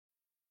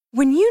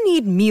When you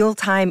need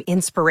mealtime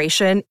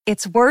inspiration,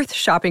 it's worth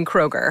shopping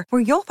Kroger,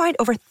 where you'll find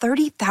over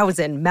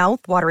 30,000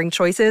 mouth-watering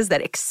choices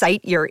that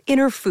excite your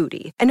inner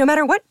foodie. And no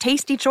matter what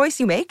tasty choice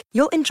you make,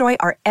 you'll enjoy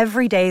our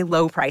everyday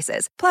low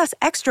prices, plus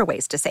extra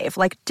ways to save,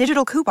 like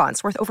digital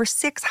coupons worth over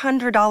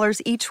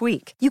 $600 each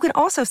week. You can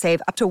also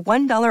save up to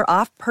 $1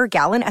 off per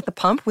gallon at the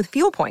pump with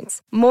fuel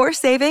points. More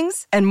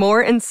savings and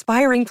more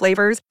inspiring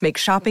flavors make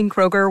shopping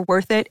Kroger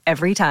worth it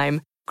every time.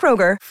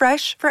 Kroger,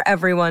 fresh for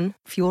everyone.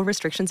 Fuel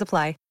restrictions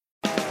apply.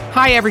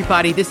 Hi,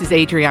 everybody. This is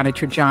Adriana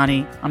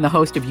Trajani. I'm the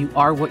host of You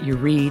Are What You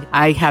Read.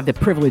 I have the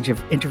privilege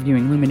of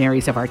interviewing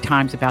luminaries of our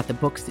times about the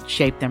books that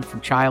shaped them from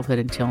childhood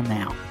until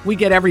now. We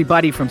get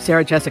everybody from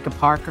Sarah Jessica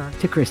Parker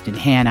to Kristen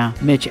Hanna,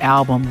 Mitch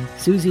Albom,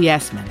 Susie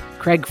Essman,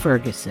 Craig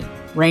Ferguson,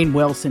 Rainn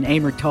Wilson,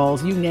 Amor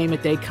Tolls, you name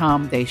it, they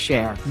come, they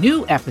share.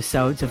 New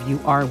episodes of You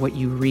Are What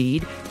You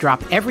Read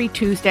drop every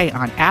Tuesday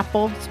on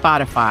Apple,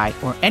 Spotify,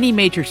 or any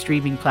major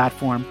streaming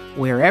platform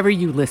wherever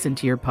you listen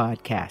to your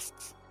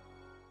podcasts.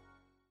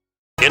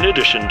 In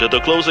addition to the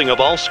closing of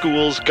all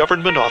schools,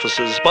 government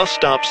offices, bus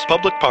stops,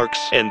 public parks,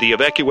 and the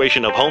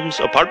evacuation of homes,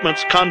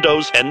 apartments,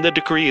 condos, and the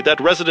decree that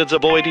residents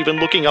avoid even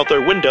looking out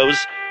their windows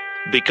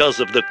because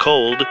of the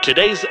cold,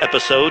 today's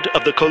episode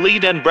of the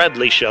Colleen and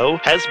Bradley Show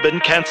has been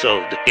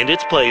canceled. In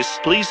its place,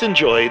 please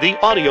enjoy the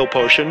audio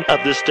portion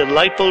of this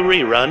delightful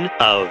rerun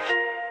of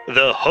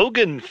The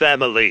Hogan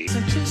Family.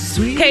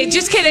 Hey,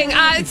 just kidding.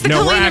 It's the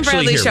Colleen and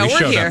Bradley Show.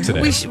 We're here.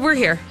 We're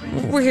here.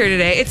 We're here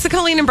today. It's the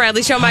Colleen and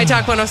Bradley Show, My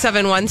Talk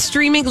 1071,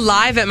 streaming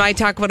live at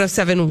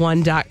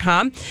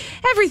mytalk1071.com.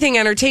 Everything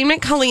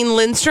Entertainment. Colleen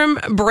Lindstrom,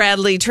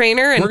 Bradley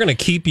Trainer. And we're going to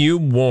keep you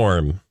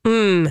warm.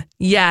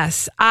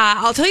 Yes.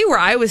 I'll tell you where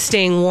I was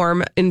staying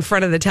warm in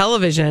front of the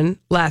television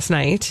last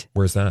night.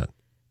 Where's that?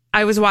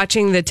 I was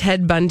watching the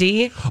Ted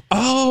Bundy tapes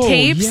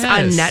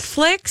on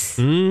Netflix.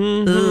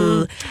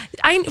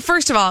 Mm-hmm.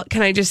 First of all,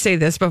 can I just say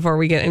this before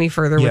we get any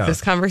further with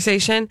this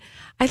conversation?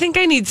 I think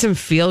I need some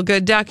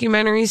feel-good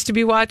documentaries to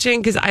be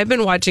watching because I've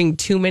been watching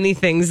too many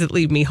things that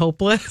leave me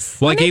hopeless.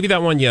 Well, I gave you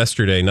that one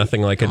yesterday,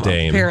 Nothing Like a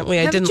Dame. Apparently,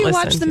 I didn't listen. Haven't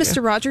you watched the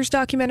Mr. Rogers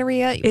documentary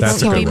yet?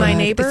 It's Won't You Be My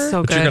Neighbor? It's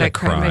so But good. you're gonna I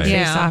cried my cry. face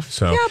Yeah. off.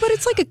 So. Yeah, but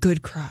it's like a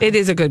good cry. It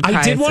is a good cry.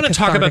 I did want to It's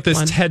a talk about this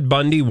cathartic one. Ted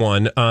Bundy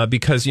one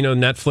because, you know,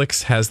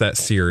 Netflix has that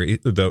series,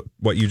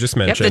 what you just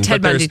mentioned. the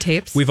Ted but Bundy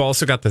tapes. We've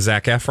also got the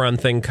Zac Efron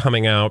thing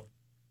coming out.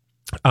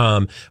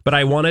 But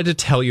I wanted to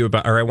tell you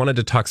about, or I wanted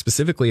to talk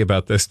specifically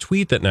about this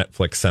tweet that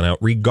Netflix sent out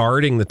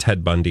regarding the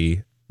Ted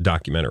Bundy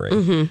documentary.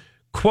 Mm-hmm.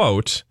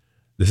 Quote,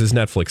 this is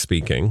Netflix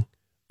speaking.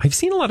 I've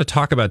seen a lot of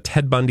talk about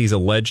Ted Bundy's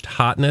alleged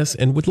hotness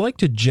and would like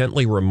to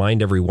gently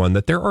remind everyone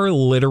that there are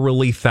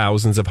literally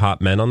thousands of hot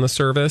men on the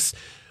service,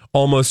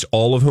 almost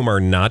all of whom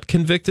are not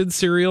convicted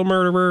serial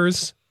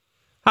murderers.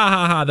 Ha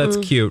ha ha, that's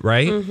cute,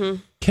 right? Mm-hmm.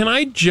 Can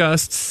I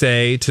just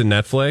say to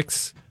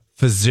Netflix,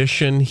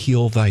 physician,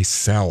 heal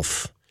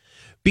thyself?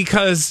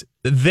 Because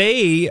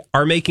they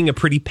are making a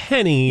pretty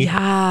penny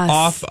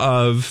off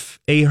of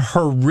a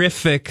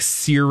horrific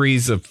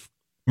series of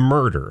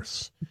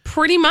murders.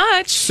 Pretty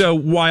much. So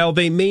while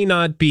they may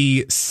not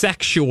be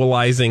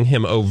sexualizing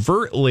him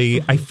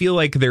overtly, I feel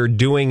like they're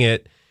doing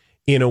it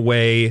in a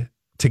way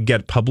to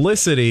get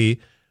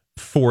publicity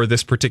for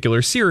this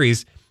particular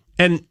series.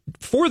 And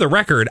for the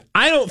record,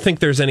 I don't think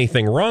there's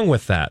anything wrong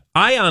with that.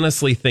 I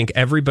honestly think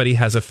everybody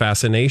has a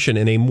fascination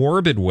in a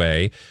morbid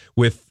way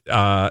with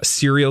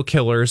serial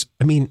killers.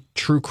 I mean,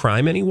 true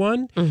crime,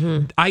 anyone?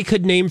 Mm-hmm. I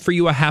could name for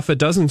you a half a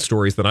dozen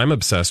stories that I'm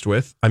obsessed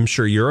with. I'm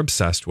sure you're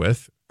obsessed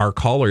with. Our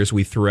callers,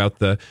 we threw out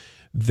the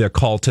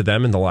call to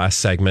them in the last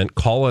segment.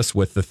 Call us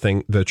with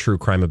the true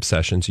crime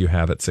obsessions you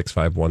have at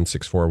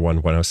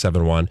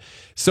 651-641-1071.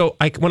 So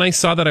when I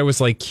saw that, I was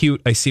like,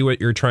 cute. I see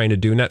what you're trying to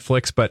do,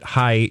 Netflix, but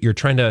hi, you're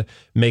trying to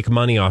make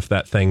money off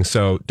that thing.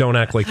 So don't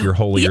act like you're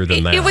holier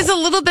than that. It was a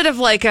little bit of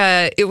like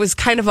it was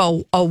kind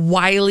of a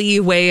wily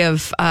way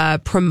of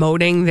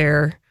promoting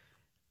the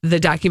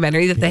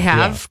documentary that they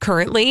have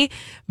currently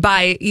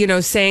by,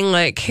 saying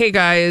like, hey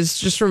guys,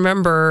 just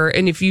remember,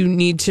 and if you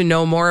need to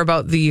know more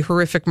about the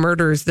horrific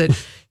murders that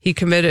he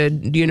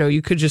committed,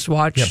 you could just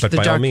watch the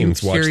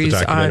docuseries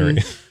on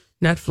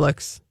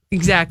Netflix.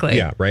 Exactly.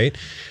 Yeah, right.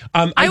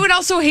 I would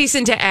also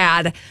hasten to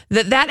add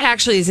that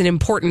actually is an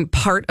important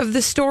part of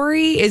the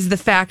story, is the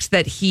fact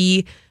that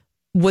he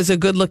was a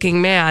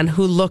good-looking man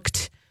who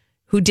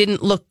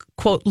didn't look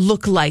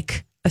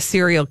like a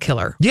serial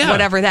killer,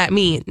 whatever that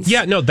means.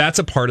 Yeah, no, that's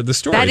a part of the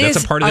story.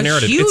 That's a part of the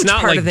narrative. It's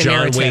not like John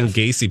narrative. Wayne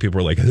Gacy. People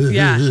were like,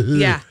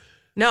 yeah.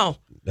 No.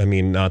 I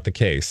mean, not the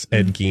case.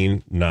 Ed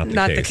Gein, not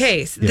the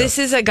case. Yeah. This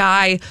is a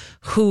guy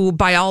who,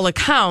 by all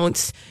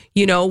accounts,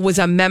 was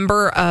a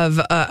member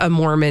of a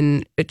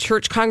Mormon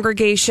church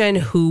congregation,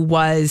 who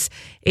was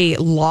a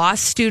law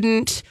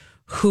student,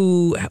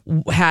 who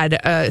had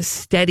a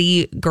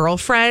steady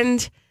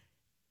girlfriend.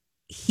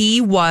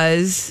 He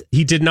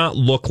did not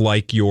look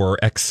like your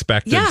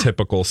expected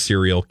typical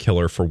serial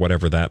killer, for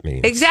whatever that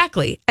means.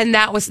 Exactly. And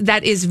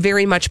that is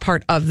very much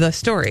part of the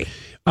story.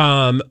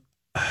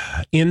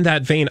 In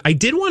that vein, I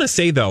did want to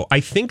say, though, I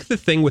think the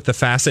thing with the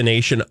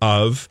fascination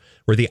of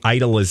or the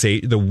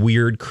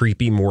weird,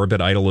 creepy,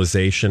 morbid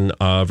idolization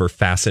of or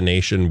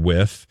fascination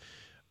with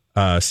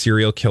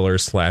serial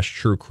killers /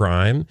 true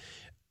crime.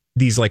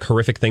 These like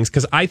horrific things.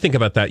 Because I think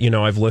about that,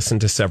 I've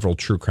listened to several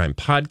true crime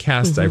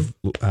podcasts. I've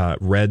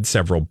read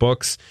several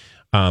books,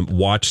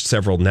 watched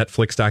several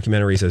Netflix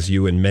documentaries, as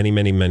you and many,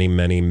 many, many,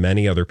 many,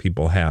 many other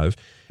people have.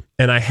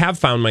 And I have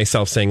found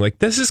myself saying, like,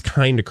 this is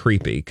kind of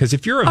creepy. Because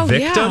if you're a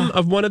victim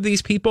of one of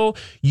these people,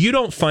 you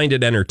don't find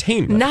it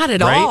entertainment. Not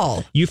at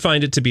all. You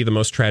find it to be the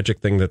most tragic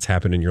thing that's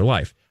happened in your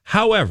life.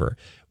 However,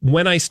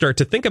 when I start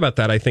to think about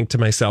that, I think to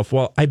myself,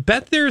 well, I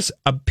bet there's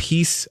a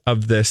piece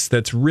of this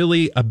that's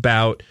really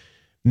about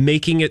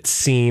making it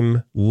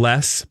seem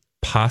less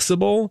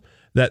possible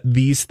that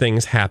these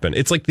things happen.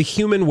 It's like the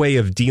human way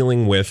of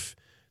dealing with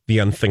the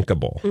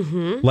unthinkable.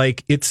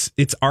 Like it's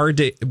our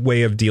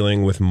way of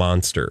dealing with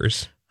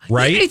monsters.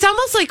 Right? It's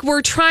almost like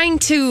we're trying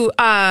to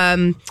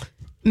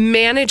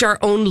manage our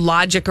own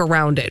logic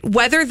around it.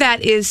 Whether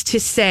that is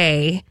to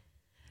say,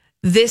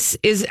 these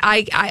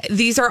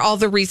are all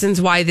the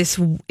reasons why this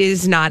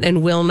is not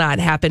and will not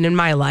happen in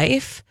my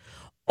life,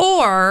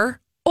 or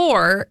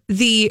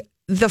the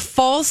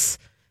false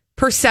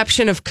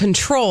perception of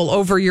control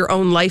over your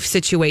own life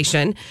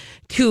situation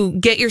to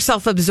get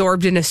yourself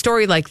absorbed in a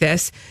story like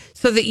this,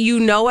 so that you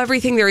know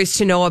everything there is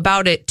to know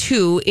about it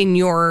too in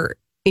your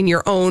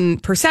own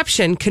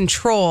perception,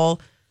 control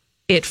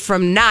it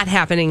from not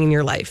happening in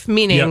your life.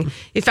 Meaning,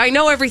 if I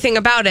know everything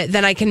about it,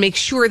 then I can make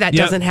sure that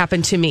doesn't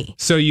happen to me.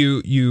 So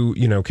you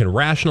can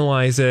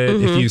rationalize it.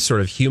 If you sort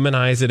of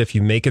humanize it, if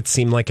you make it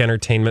seem like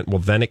entertainment, well,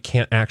 then it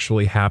can't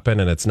actually happen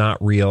and it's not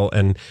real.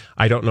 And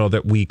I don't know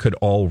that we could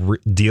all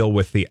deal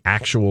with the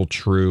actual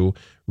true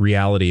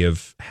reality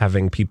of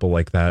having people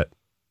like that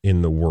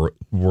in the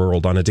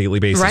world on a daily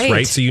basis,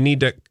 right? So you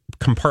need to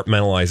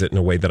compartmentalize it in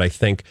a way that I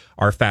think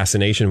our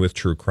fascination with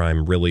true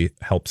crime really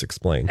helps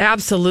explain.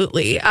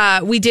 Absolutely.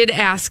 We did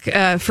ask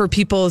for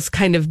people's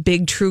kind of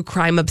big true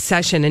crime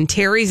obsession, and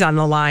Terry's on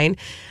the line.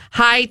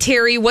 Hi,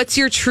 Terry. What's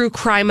your true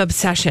crime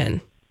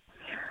obsession?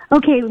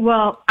 Okay,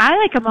 well, I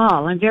like them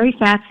all. I'm very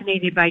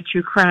fascinated by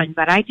true crime,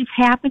 but I just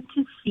happened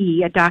to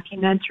see a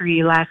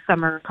documentary last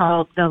summer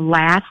called The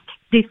Last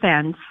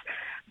Defense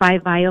by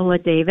Viola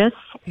Davis,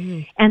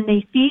 and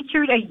they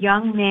featured a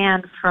young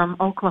man from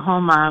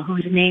Oklahoma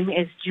whose name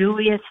is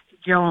Julius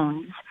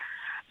Jones.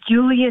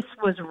 Julius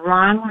was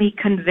wrongly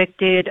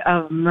convicted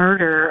of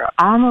murder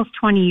almost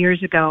 20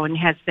 years ago and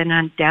has been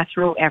on death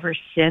row ever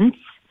since.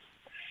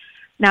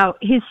 Now,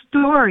 his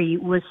story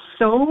was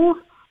so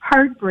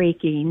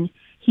heartbreaking.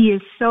 He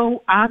is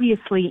so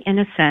obviously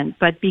innocent,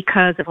 but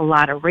because of a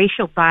lot of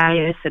racial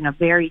bias and a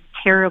very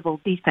terrible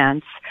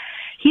defense,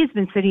 he has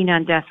been sitting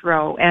on death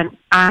row, and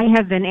I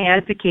have been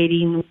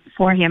advocating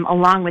for him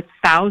along with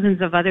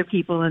thousands of other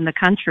people in the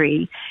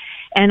country.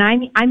 And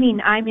I'm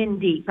in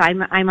deep.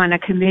 I'm on a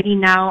committee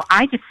now.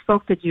 I just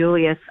spoke to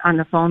Julius on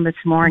the phone this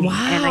morning,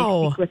 and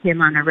I speak with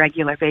him on a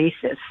regular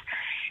basis.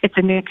 It's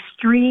an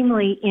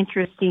extremely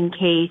interesting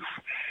case,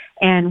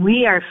 and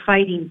we are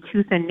fighting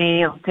tooth and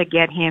nail to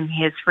get him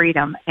his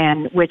freedom,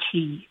 and which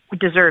he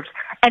deserves.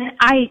 And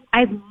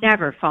I've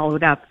never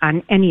followed up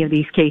on any of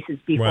these cases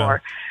before. Wow.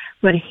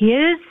 But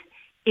his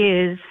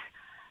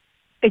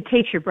it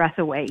takes your breath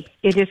away.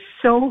 It is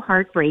so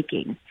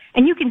heartbreaking.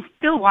 And you can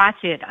still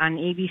watch it on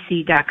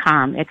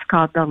ABC.com. It's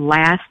called The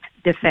Last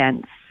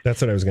Defense.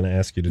 That's what I was going to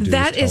ask you to do.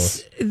 That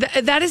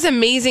is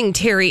amazing,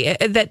 Terry,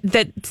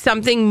 that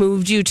something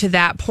moved you to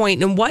that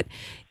point. And what,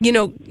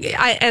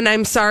 and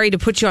I'm sorry to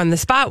put you on the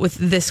spot with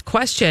this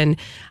question,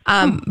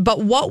 but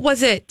what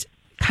was it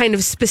kind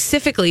of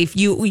specifically, if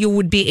you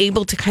would be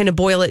able to kind of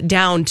boil it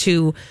down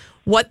to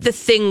what the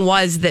thing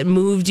was that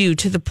moved you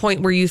to the point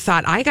where you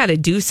thought, I got to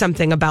do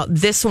something about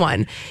this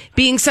one?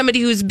 Being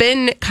somebody who's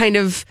been kind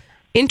of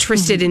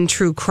interested in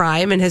true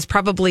crime and has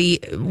probably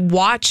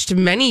watched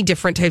many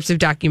different types of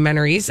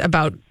documentaries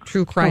about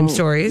true crime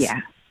stories. Yeah,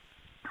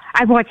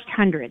 I've watched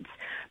hundreds,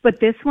 but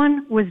this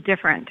one was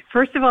different.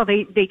 First of all,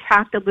 they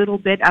talked a little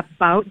bit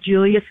about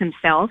Julius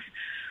himself,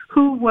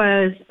 who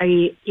was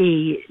a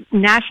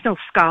national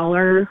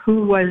scholar,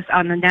 who was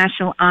on the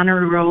National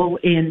Honor Roll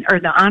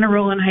the Honor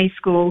Roll in high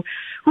school,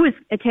 who was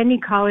attending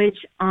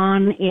college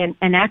on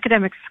an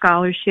academic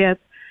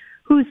scholarship,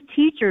 whose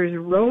teachers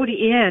wrote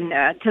in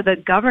to the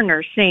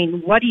governor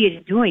saying, "What are you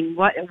doing?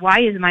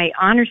 Why is my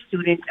honor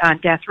student on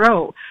death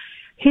row?"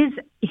 He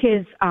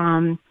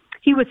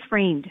was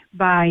framed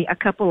by a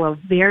couple of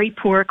very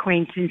poor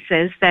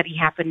acquaintances that he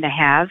happened to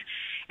have,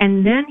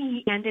 and then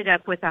he ended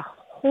up with a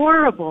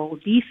horrible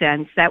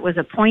defense that was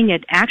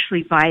appointed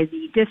actually by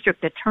the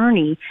district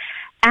attorney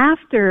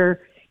after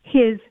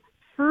his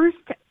first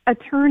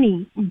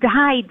attorney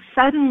died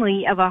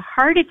suddenly of a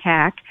heart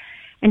attack,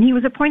 and he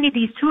was appointed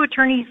these two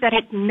attorneys that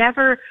had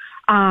never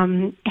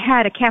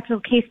had a capital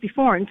case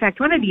before. In fact,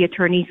 one of the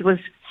attorneys was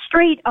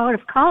straight out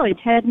of college,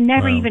 had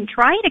never even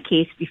tried a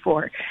case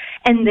before,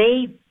 and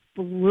they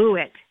blew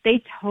it.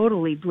 They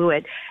totally blew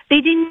it. They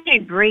didn't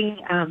even bring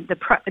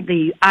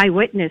the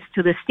eyewitness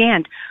to the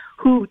stand,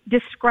 who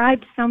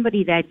described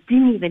somebody that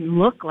didn't even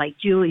look like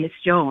Julius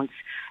Jones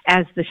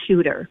as the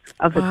shooter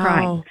of the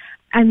crime.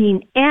 I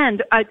mean,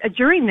 and a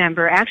jury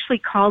member actually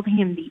called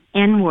him the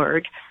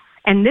N-word,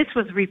 and this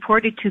was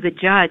reported to the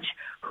judge,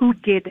 who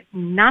did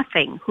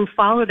nothing, who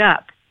followed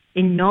up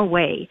in no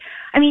way.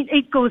 I mean,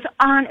 it goes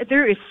on.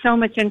 There is so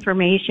much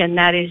information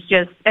that is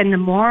just, and the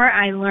more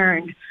I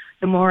learned,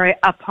 the more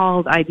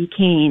appalled I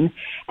became.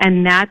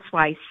 And that's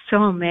why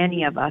so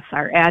many of us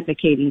are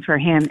advocating for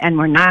him, and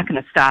we're not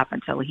going to stop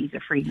until he's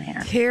a free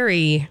man.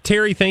 Terry,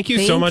 thank you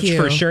so much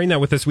for sharing that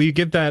with us. Will you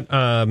give that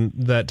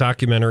that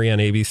documentary on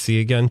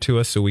ABC again to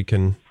us so we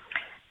can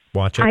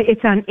watch it?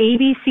 It's on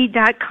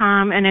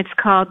ABC.com, and it's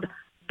called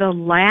The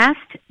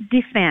Last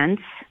Defense,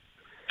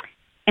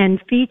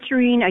 and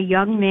featuring a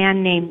young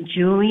man named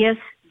Julius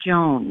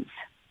Jones.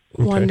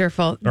 Okay.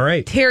 Wonderful. All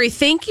right. Terry,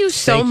 thank you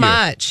so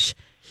much.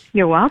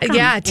 You're welcome.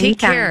 Yeah,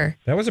 take Anytime. care.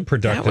 That was a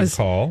productive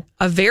call.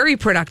 A very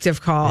productive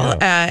call.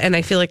 Yeah. And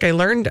I feel like I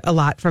learned a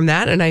lot from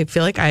that. And I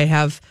feel like I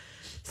have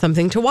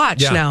something to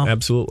watch now.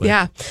 Absolutely.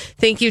 Yeah.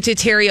 Thank you to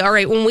Terry. All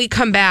right. When we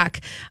come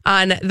back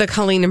on the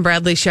Colleen and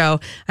Bradley show,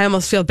 I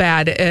almost feel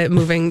bad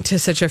moving to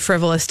such a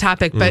frivolous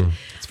topic, but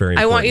it's very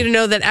I want important. you to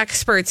know that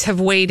experts have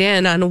weighed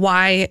in on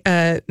why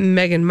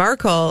Meghan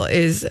Markle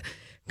is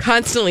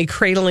constantly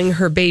cradling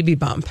her baby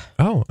bump.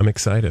 Oh, I'm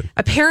excited.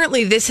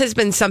 Apparently, this has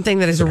been something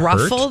that has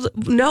ruffled.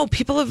 No,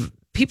 people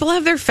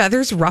have their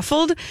feathers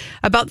ruffled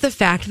about the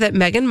fact that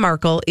Meghan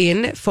Markle,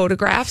 in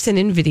photographs and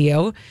in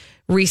video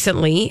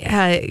recently,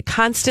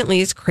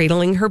 constantly is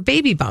cradling her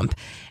baby bump.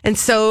 And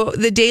so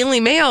the Daily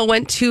Mail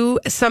went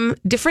to some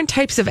different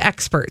types of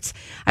experts.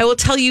 I will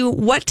tell you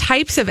what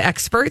types of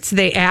experts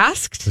they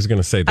asked. I was going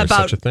to say there's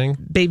about such a thing.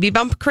 Baby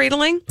bump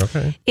cradling.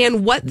 Okay.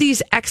 And what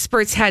these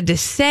experts had to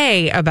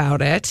say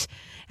about it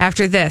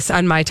after this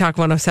on My Talk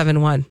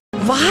 1071.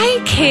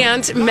 Why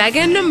can't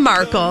Meghan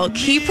Markle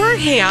keep her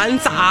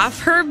hands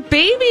off her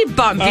baby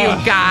bump,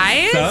 you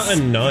guys? So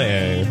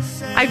annoying.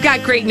 I've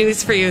got great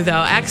news for you,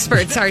 though.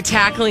 Experts are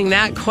tackling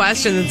that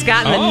question that's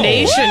gotten the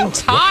nation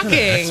talking. What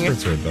kind of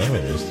experts are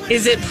those?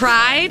 Is it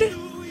pride?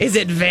 Is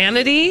it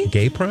vanity?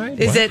 Gay pride?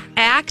 Is What? it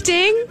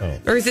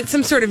acting? Or is it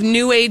some sort of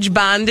new age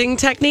bonding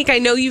technique? I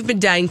know you've been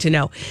dying to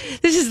know.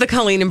 This is the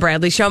Colleen and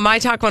Bradley Show, My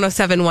Talk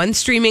 1071,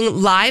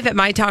 streaming live at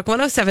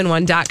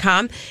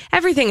MyTalk1071.com.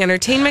 Everything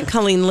Entertainment,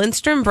 Colleen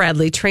Lindstrom,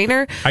 Bradley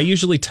Trainer. I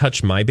usually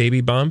touch my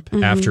baby bump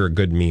after a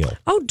good meal.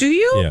 Oh, do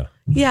you? Yeah.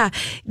 Yeah,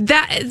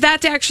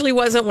 that actually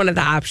wasn't one of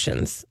the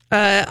options.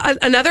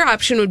 Another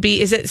option would be,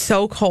 is it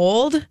so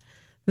cold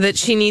that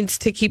she needs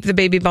to keep the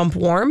baby bump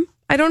warm?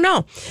 I don't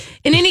know.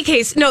 In any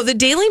case, no, the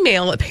Daily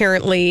Mail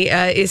apparently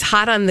is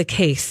hot on the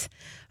case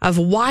of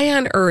why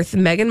on earth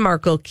Meghan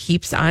Markle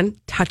keeps on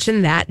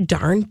touching that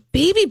darn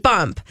baby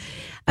bump.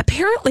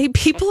 Apparently,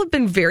 people have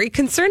been very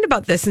concerned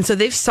about this, and so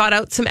they've sought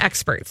out some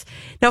experts.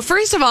 Now,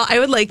 first of all, I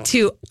would like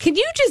to, can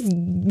you just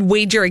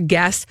wager a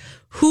guess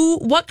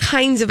what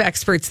kinds of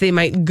experts they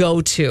might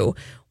go to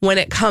when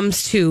it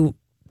comes to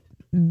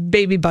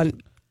baby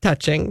bump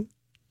touching?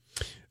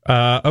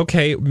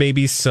 Okay,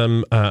 maybe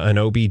some an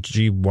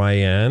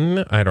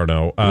OBGYN. I don't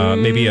know.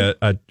 Maybe a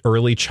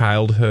early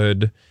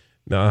childhood.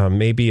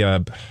 Maybe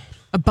a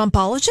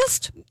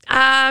bumpologist?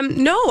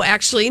 No,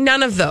 actually,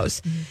 none of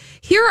those.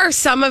 Here are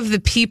some of the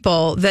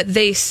people that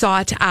they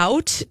sought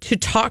out to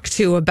talk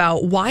to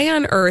about why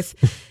on earth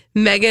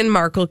Meghan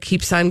Markle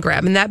keeps on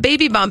grabbing that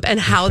baby bump and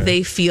how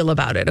they feel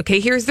about it. Okay,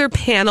 here's their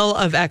panel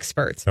of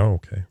experts. Oh,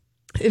 okay.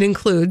 It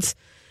includes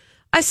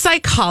a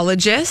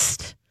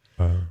psychologist,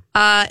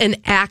 an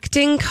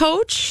acting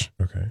coach.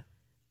 Okay.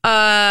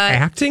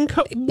 Acting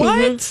coach?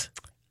 What?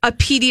 A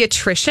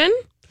pediatrician,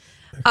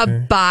 a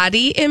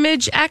body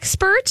image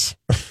expert.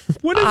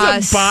 What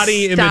is a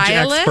body image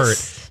stylist?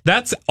 expert?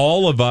 That's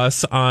all of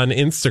us on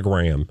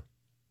Instagram.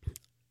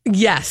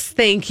 Yes,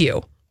 thank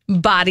you.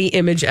 Body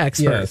image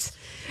experts. Yes.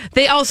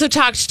 They also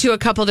talked to a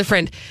couple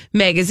different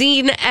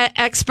magazine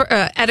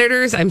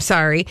editors,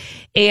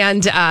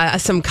 and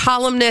some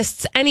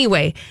columnists.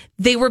 Anyway,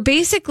 they were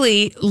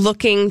basically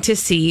looking to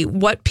see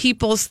what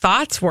people's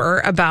thoughts were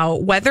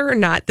about whether or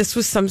not this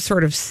was some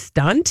sort of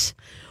stunt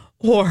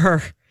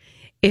or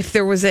if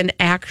there was an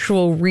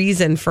actual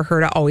reason for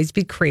her to always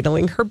be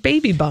cradling her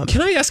baby bump.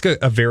 Can I ask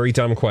a very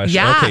dumb question?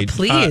 Yeah, okay,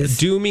 please.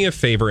 Do me a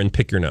favor and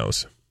pick your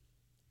nose.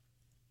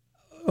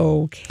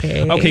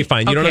 Okay. Okay,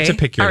 fine. You don't have to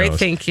pick your nose. All right, nose.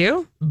 thank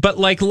you. But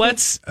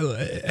let's.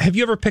 Have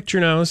you ever picked your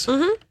nose?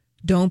 Mm-hmm.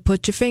 Don't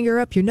put your finger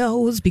up your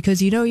nose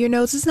because you know your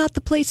nose is not the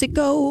place it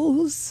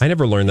goes. I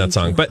never learned that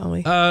song. you, But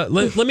Holly.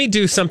 let me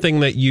do something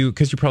that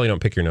because you probably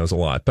don't pick your nose a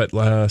lot, but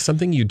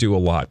something you do a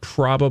lot.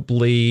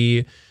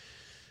 Probably.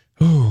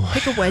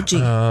 Pick a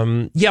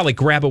wedgie. Yeah, like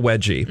grab a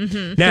wedgie.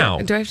 Mm-hmm. Now,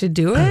 Do I have to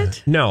do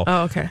it? no.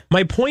 Oh, okay.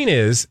 My point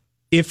is,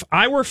 if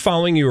I were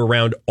following you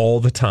around all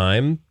the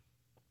time,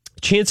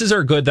 chances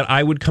are good that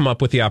I would come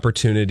up with the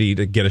opportunity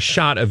to get a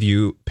shot of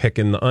you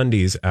picking the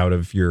undies out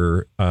of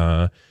your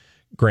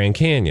Grand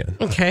Canyon.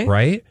 Okay.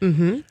 Right?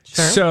 Mm-hmm.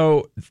 Sure.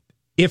 So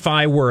if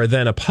I were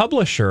then a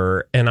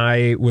publisher and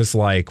I was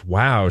like,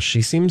 wow,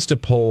 she seems to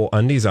pull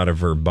undies out of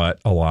her butt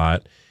a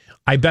lot,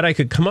 I bet I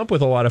could come up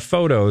with a lot of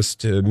photos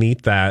to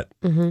meet that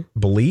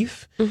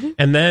belief.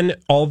 And then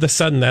all of a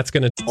sudden that's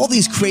going to... All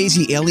these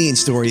crazy alien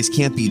stories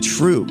can't be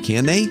true,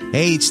 can they?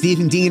 Hey, it's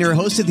Stephen Diener,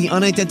 host of the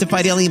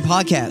Unidentified Alien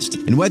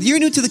Podcast. And whether you're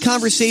new to the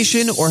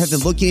conversation or have been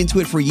looking into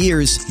it for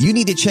years, you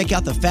need to check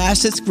out the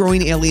fastest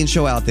growing alien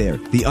show out there,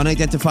 the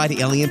Unidentified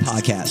Alien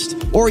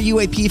Podcast, or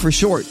UAP for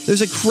short.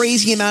 There's a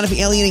crazy amount of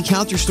alien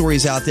encounter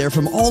stories out there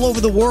from all over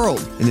the world.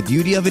 And the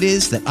beauty of it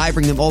is that I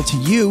bring them all to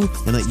you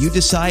and let you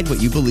decide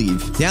what you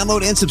believe.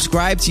 Download and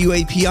subscribe to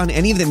UAP on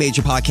any of the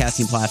major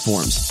podcasting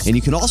platforms. And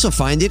you can also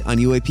find it on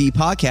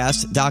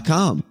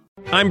UAPpodcast.com.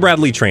 I'm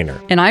Bradley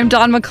Trainer. And I'm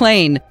Don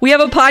McClain. We have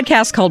a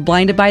podcast called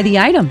Blinded by the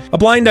Item. A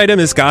blind item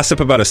is gossip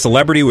about a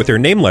celebrity with their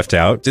name left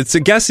out. It's a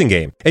guessing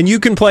game, and you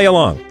can play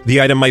along.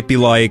 The item might be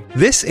like,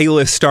 this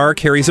A-list star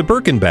carries a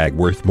Birkin bag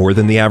worth more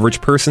than the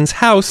average person's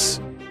house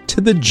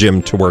to the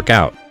gym to work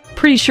out.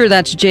 Pretty sure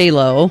that's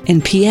J-Lo.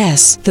 And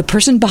P.S. the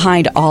person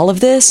behind all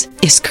of this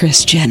is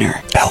Kris Jenner,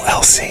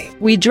 LLC.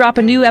 We drop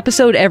a new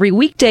episode every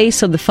weekday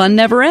so the fun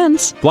never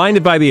ends.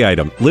 Blinded by the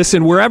Item.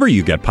 Listen wherever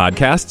you get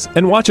podcasts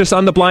and watch us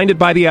on the Blinded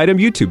by the Item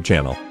YouTube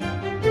channel.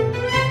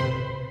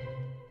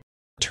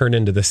 Turn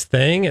into this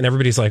thing and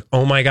everybody's like,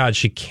 oh my God,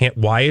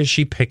 why is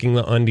she picking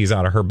the undies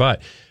out of her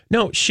butt?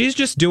 No, she's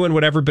just doing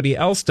what everybody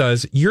else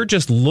does. You're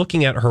just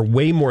looking at her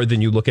way more than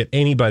you look at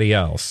anybody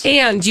else.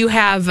 And you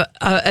have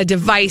a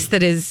device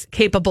that is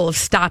capable of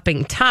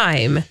stopping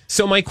time.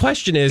 So my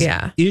question is,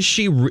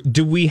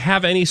 do we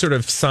have any sort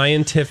of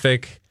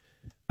scientific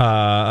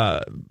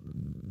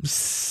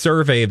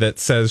survey that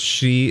says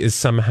she is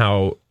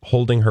somehow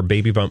holding her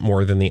baby bump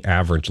more than the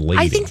average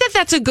lady? I think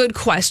that's a good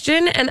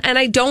question. And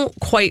I don't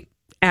quite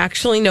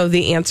actually know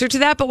the answer to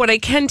that. But what I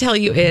can tell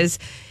you is,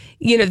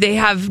 they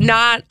have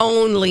not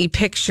only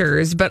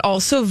pictures, but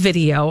also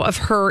video of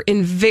her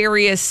in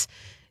various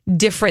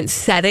different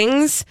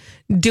settings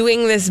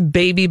doing this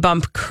baby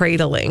bump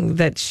cradling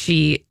that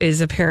she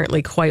is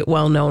apparently quite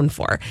well known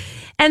for.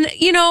 And,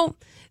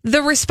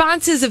 the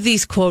responses of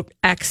these, quote,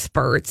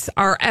 experts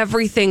are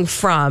everything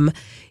from,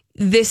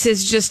 this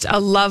is just a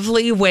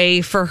lovely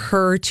way for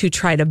her to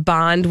try to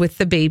bond with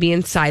the baby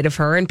inside of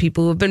her. And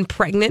people who have been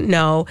pregnant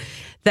know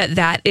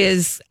that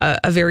is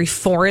a very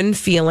foreign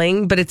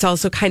feeling, but it's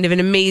also kind of an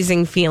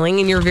amazing feeling.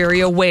 And you're very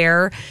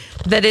aware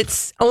that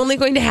it's only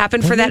going to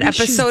happen for that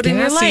episode in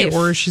your life.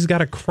 Or she's got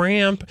a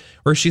cramp,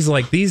 or she's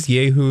like, these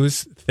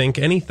yahoos think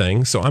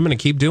anything, so I'm going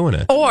to keep doing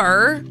it.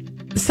 Or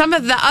some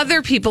of the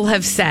other people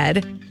have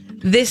said,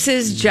 this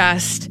is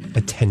just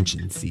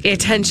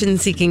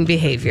attention-seeking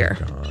behavior.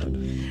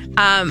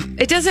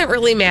 It doesn't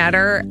really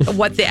matter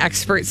what the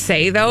experts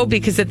say, though,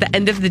 because at the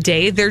end of the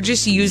day, they're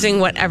just using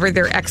whatever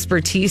their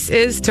expertise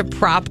is to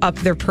prop up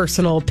their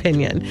personal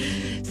opinion.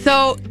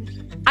 So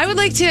I would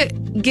like to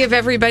give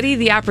everybody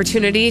the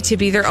opportunity to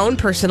be their own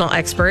personal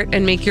expert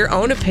and make your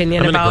own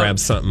opinion I'm about... going to grab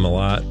something a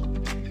lot,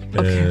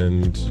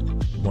 and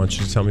I want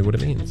you to tell me what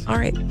it means. All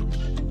right.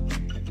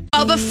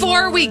 Well,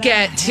 before we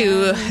get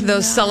to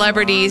those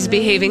celebrities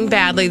behaving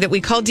badly that we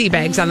call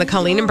D-bags on the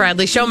Colleen and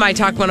Bradley Show, My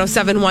Talk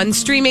 1071,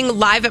 streaming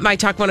live at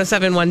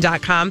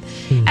mytalk1071.com.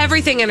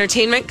 Everything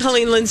Entertainment,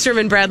 Colleen Lindstrom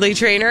and Bradley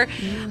Trainer.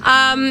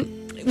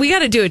 We got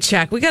to do a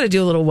check. We got to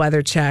do a little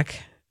weather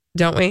check,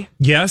 don't we?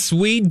 Yes,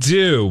 we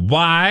do.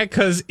 Why?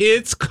 Because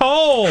it's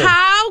cold.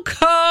 How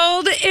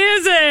cold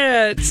is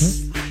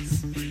it?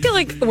 I feel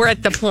like we're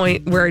at the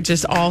point where it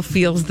just all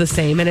feels the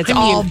same and it's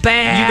all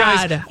bad.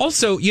 You guys,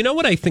 also, you know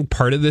what I think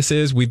part of this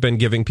is? We've been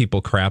giving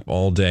people crap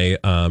all day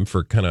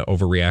for kind of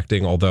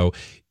overreacting, although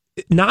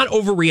not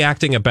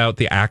overreacting about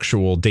the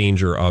actual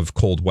danger of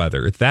cold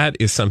weather. That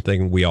is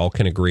something we all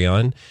can agree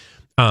on.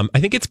 I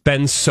think it's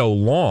been so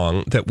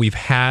long that we've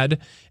had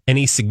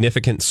any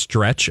significant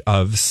stretch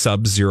of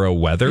sub-zero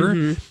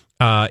weather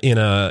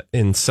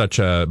in such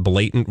a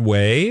blatant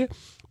way,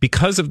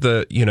 because of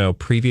the,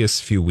 previous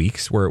few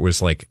weeks where it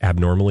was like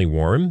abnormally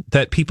warm,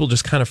 that people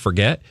just kind of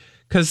forget,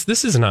 because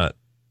this is not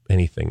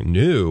anything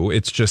new.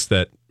 It's just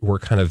that we're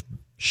kind of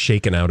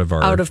shaken out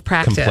of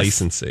practice.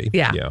 Complacency.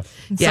 Yeah.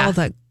 It's all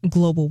that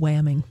global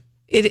whamming.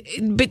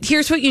 But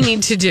here's what you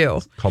need to do.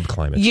 It's called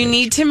climate change. You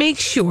need to make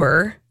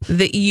sure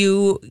that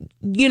you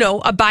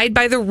abide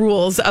by the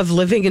rules of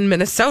living in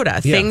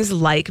Minnesota. Yeah. Things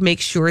like make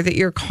sure that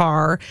your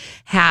car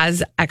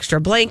has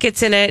extra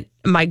blankets in it.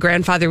 My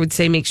grandfather would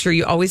say make sure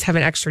you always have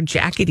an extra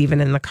jacket even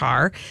in the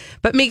car.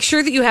 But make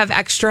sure that you have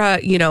extra,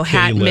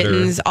 hat,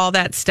 mittens, all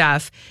that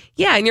stuff.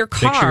 Yeah, in your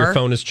car. Make sure your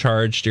phone is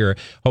charged.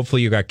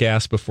 Hopefully you got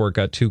gas before it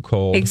got too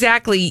cold.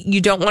 Exactly. You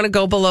don't want to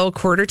go below a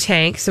quarter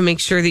tank, so make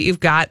sure that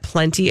you've got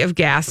plenty of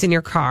gas in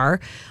your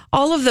car.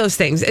 All of those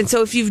things. And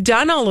so if you've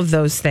done all of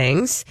those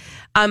things,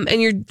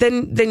 and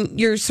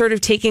you're sort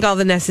of taking all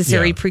the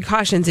necessary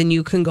precautions and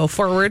you can go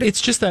forward. It's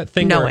just that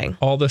thing where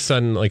all of a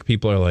sudden, like,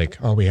 people are like,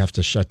 oh, we have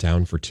to shut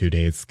down for 2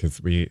 days because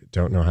we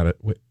don't know how to.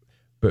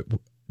 But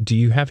do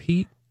you have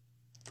heat?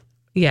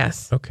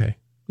 Yes. Okay.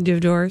 Do you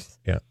have doors?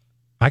 Yeah.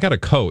 I got a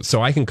coat,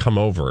 so I can come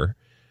over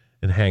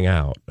and hang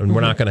out. And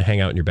we're not going to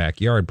hang out in your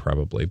backyard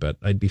probably, but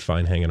I'd be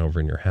fine hanging over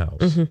in your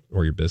house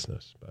or your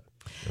business. But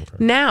okay.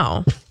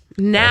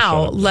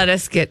 Now let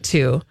us get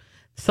to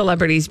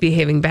celebrities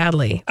behaving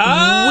badly.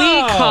 Oh!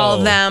 We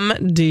call them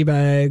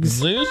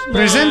D-bags.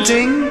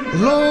 Presenting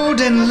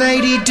Lord and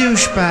Lady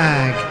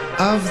Douchebag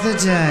of the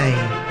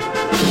Day.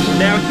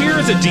 Now,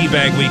 here's a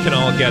D-bag we can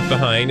all get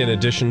behind in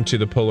addition to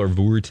the polar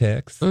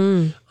vortex.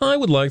 I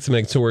would like to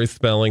make Tori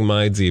Spelling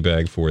my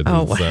D-bag for this.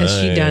 Oh, what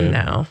has she done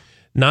now?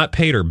 Not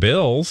paid her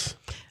bills.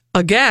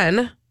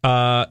 Again?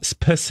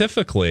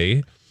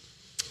 Specifically,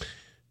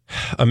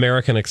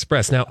 American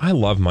Express. Now, I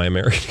love my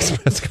American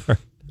Express card.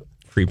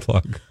 Free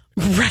plug.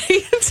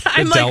 Right?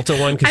 The Delta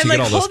one, because you get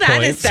all those points.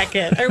 Hold on a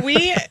second.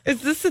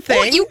 Is this a thing?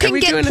 Well, you can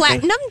get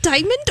platinum,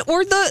 diamond,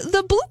 or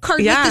the blue card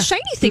with the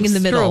shiny thing in the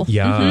middle.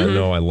 Yeah,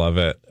 no, I love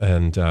it.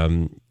 And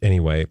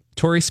anyway,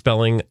 Tori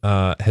Spelling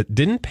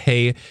didn't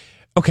pay.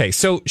 Okay,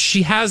 so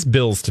she has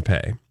bills to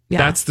pay. Yeah.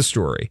 That's the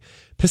story.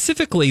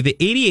 Specifically, the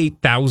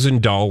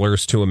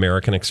 $88,000 to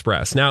American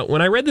Express. Now,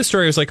 when I read the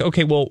story, I was like,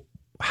 okay, well,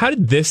 how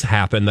did this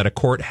happen that a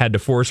court had to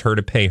force her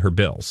to pay her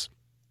bills?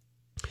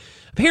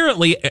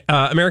 Apparently,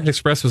 American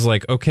Express was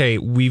like, okay,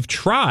 we've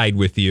tried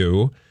with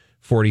you,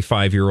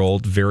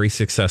 45-year-old, very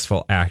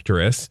successful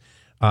actress,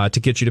 to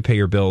get you to pay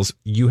your bills.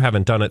 You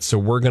haven't done it, so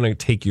we're going to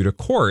take you to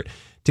court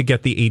to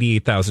get the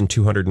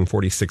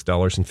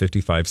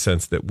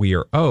 $88,246.55 that we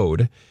are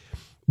owed.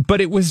 But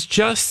it was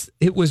just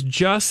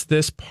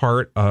this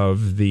part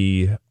of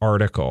the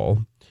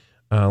article.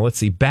 Let's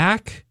see.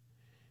 Back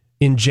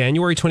in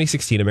January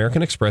 2016,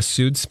 American Express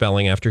sued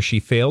Spelling after she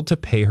failed to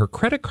pay her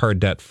credit card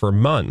debt for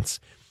months.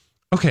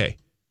 Okay,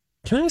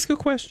 can I ask a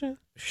question?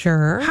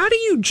 Sure. How do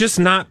you just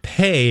not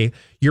pay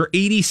your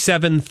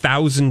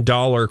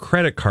 $87,000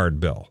 credit card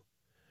bill?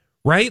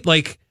 Right?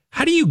 Like,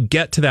 how do you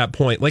get to that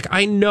point? Like,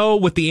 I know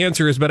what the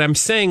answer is, but I'm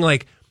saying,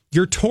 like,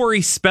 you're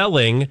Tori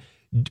Spelling.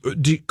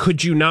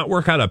 Could you not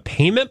work out a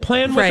payment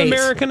plan with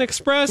American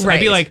Express? I'd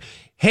be like,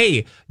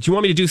 hey, do you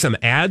want me to do some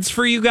ads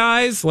for you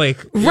guys?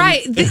 Like, you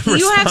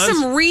have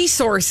some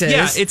resources.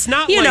 Yeah, it's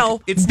not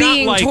it's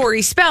being not like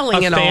Tori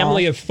Spelling and all. A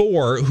family of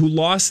four who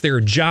lost their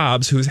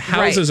jobs, whose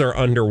houses are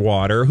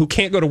underwater, who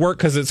can't go to work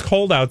because it's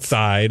cold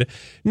outside.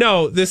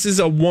 No, this is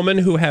a woman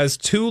who has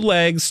 2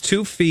 legs,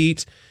 2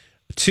 feet,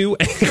 2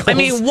 ankles. I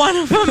mean, one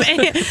of them,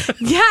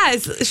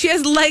 yes, she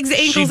has legs,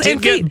 ankles, and feet. She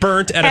did get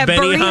burnt at a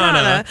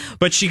Benihana,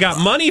 but she got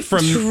money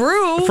from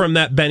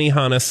that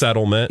Benihana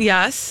settlement.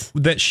 Yes.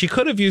 That she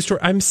could have used.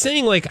 I'm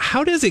saying, like,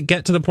 how does it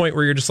get to the point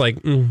where you're just like,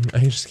 I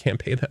just can't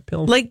pay that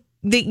bill? Like,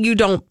 that you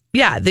don't,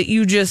 that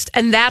you just,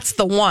 and that's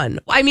the one.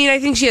 I mean, I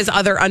think she has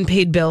other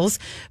unpaid bills,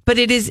 but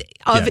it is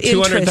of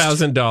interest.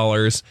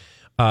 $200,000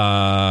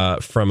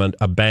 from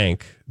a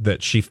bank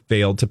that she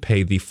failed to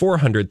pay the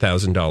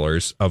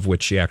 $400,000 of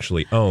which she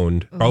actually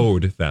owed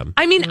them.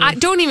 I mean,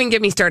 don't even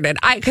get me started.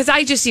 Because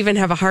I just even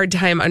have a hard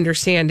time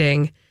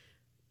understanding.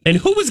 And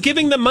who was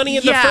giving them money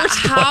in the first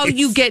place? How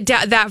you get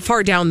that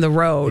far down the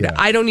road. Yeah.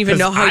 I don't even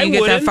know how you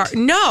get that far.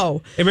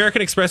 No.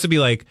 American Express would be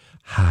like,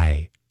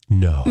 hi,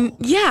 no.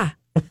 Yeah.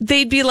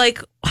 They'd be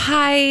like,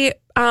 hi,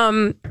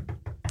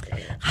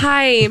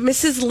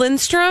 Mrs.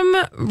 Lindstrom.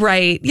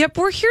 Right. Yep.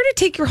 We're here to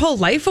take your whole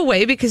life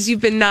away because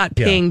you've been not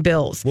paying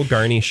bills. We'll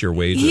garnish your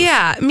wages.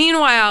 Yeah.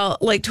 Meanwhile,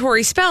 like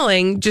Tori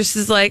Spelling just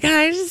is like,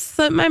 I just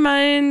slipped my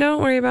mind. Don't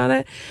worry about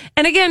it.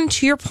 And again,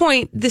 to your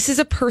point, this is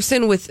a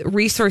person with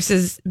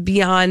resources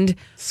beyond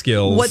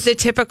skills, what the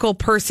typical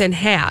person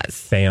has.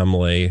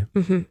 Family.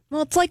 Mm-hmm.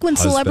 Well, it's like when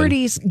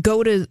celebrities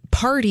go to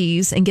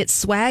parties and get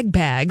swag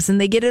bags and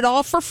they get it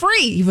all for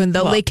free, even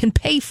though they can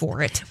pay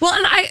for it. Well,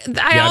 and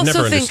I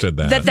also think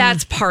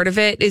that's part of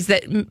it, is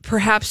that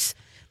perhaps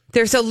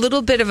there's a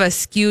little bit of a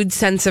skewed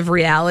sense of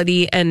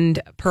reality and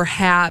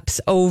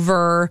perhaps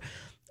over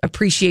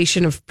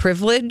appreciation of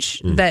privilege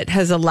that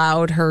has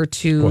allowed her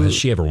to. Well, has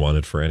she ever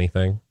wanted for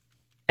anything?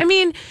 I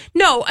mean,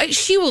 no,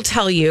 she will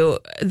tell you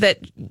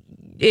that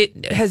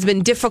it has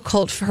been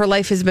difficult. Her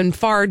life has been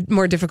far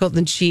more difficult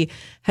than she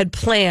had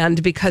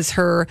planned because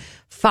her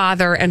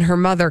father and her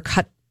mother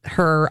cut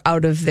her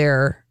out of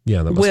their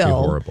that must be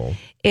horrible.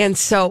 And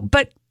so,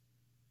 but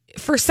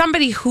for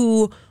somebody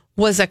who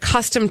was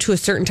accustomed to a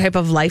certain type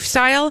of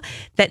lifestyle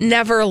that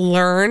never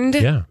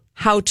learned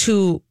how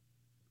to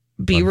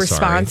be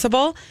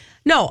responsible. Sorry.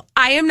 No,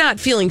 I am not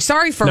feeling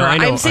sorry for her.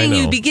 I'm saying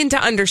you begin to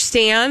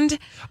understand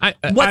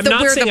where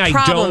the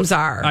problems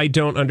are. I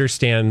don't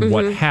understand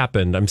what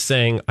happened. I'm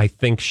saying I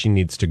think she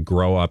needs to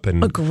grow up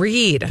and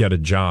get a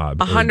job.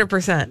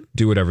 100%.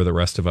 Do whatever the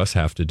rest of us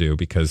have to do,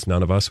 because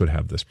none of us would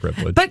have this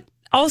privilege. But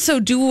also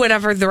do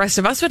whatever the rest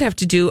of us would have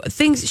to do.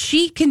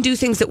 She can do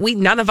things that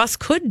none of us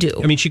could do.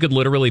 I mean, she could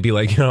literally be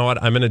like, you know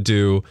what, I'm going to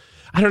do,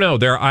 I don't know.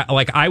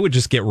 I would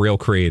just get real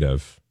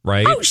creative,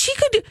 right? Oh, she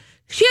could.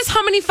 She has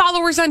how many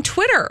followers on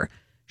Twitter?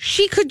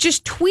 She could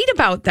just tweet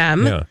about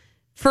them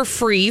for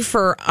free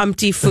for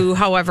umpty foo,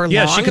 however long.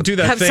 Yeah, she could do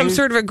that. Have some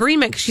sort of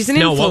agreement. She's an influencer.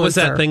 No, what was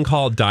that thing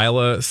called?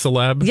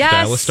 Dial-a-Celeb? Yes.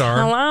 Dial-a-Star?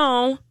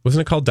 Hello.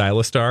 Wasn't it called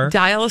Dial-a-Star?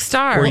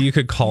 Dial-a-Star. Where you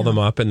could call them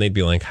up and they'd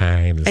be like,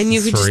 hi, this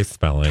is Tori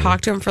Spelling.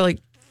 Talk to them for like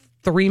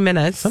 3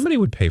 minutes. Somebody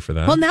would pay for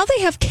that. Well, now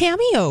they have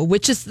Cameo,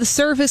 which is the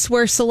service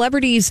where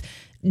celebrities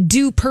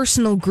do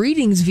personal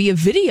greetings via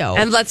video.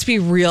 And let's be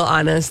real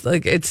honest,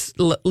 like it's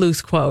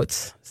loose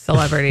quotes,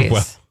 celebrities.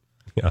 Well,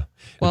 yeah.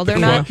 Well, they're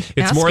not.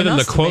 It's more than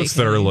the asking us to quotes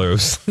that are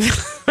loose.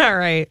 All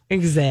right,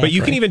 exactly. But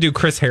you can even do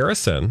Chris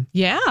Harrison.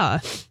 Yeah.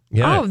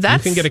 Yeah. Oh,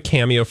 that's- you can get a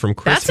cameo from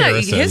Chris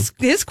Harrison.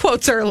 His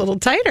quotes are a little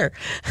tighter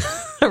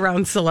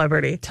around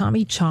celebrity.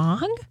 Tommy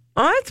Chong?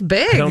 Oh, that's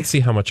big. I don't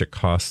see how much it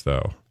costs,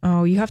 though.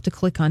 Oh, you have to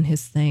click on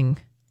his thing.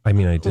 I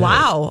mean, I did.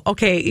 Wow.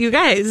 Okay, you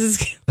guys,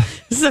 this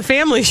is a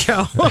family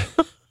show.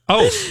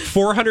 Oh,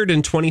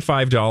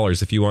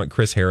 $425 if you want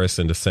Chris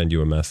Harrison to send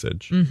you a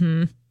message.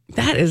 Mm-hmm.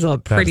 That is a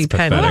pretty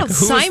penny. Well,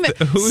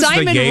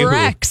 Simon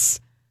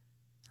Rex.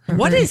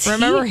 What is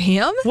Remember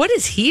him? What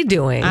is he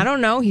doing? I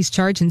don't know. He's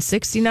charging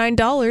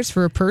 $69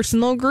 for a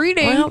personal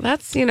greeting. Well,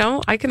 that's,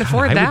 I can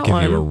afford that I one.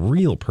 would give you a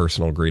real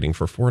personal greeting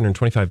for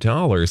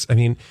 $425. I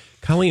mean,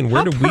 Colleen,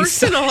 where How do we...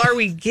 personal are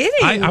we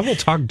getting? I will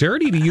talk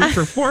dirty to you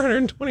for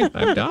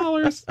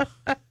 $425.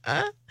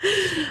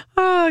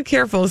 Oh,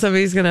 careful.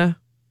 Somebody's going to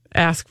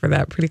ask for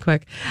that pretty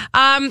quick.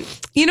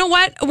 You know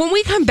what? When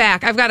we come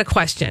back, I've got a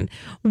question.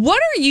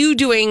 What are you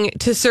doing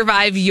to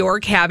survive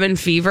your cabin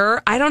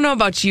fever? I don't know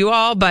about you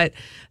all, but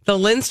the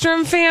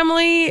Lindstrom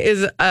family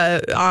is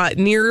a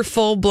near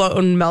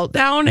full-blown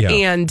meltdown,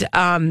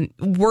 and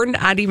we're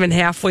not even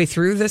halfway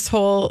through this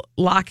whole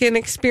lock-in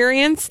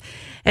experience,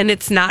 and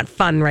it's not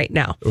fun right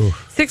now.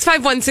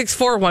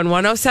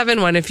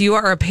 651-641-1071. If you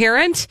are a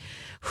parent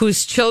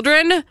whose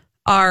children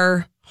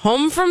are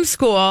home from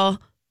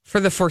school for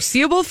the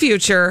foreseeable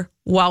future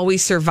while we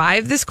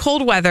survive this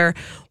cold weather,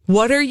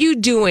 what are you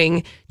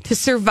doing to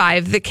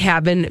survive the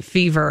cabin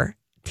fever?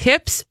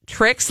 Tips,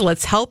 tricks,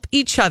 let's help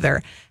each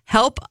other.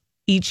 Help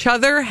each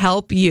other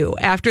help you.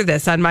 After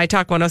this on My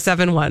Talk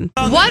 1071.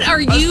 What are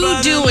you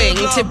doing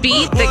to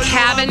beat the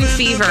cabin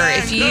fever?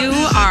 If you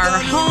are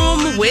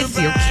home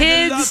with your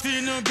kids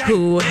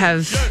who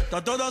have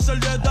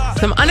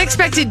some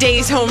unexpected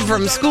days home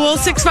from school,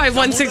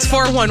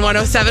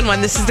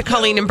 651-641-1071. This is the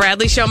Colleen and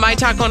Bradley Show, My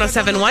Talk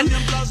 1071.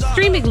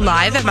 Streaming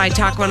live at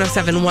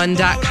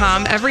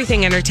MyTalk1071.com.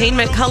 Everything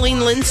Entertainment. Colleen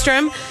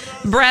Lindstrom,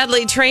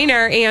 Bradley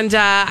Trainer, and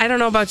I don't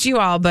know about you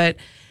all, but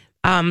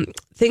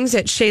things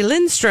at Shea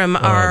Lindstrom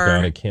are... Oh,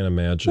 God, I can't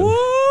imagine. Woo,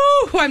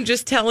 I'm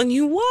just telling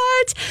you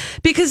what.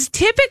 Because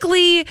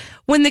typically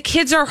when the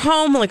kids are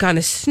home, like on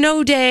a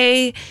snow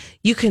day,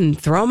 you can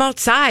throw them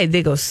outside.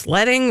 They go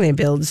sledding. They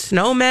build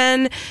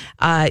snowmen.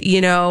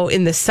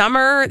 In the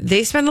summer,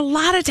 they spend a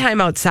lot of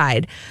time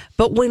outside.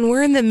 But when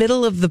we're in the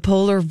middle of the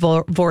polar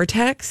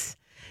vortex,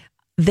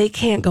 they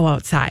can't go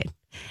outside.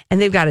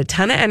 And they've got a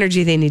ton of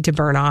energy they need to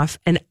burn off.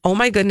 And oh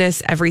my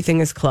goodness, everything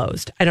is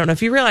closed. I don't know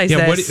if you realize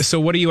this. So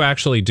what are you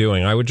actually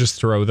doing? I would just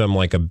throw them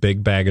like a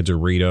big bag of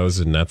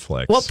Doritos and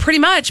Netflix. Well, pretty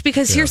much,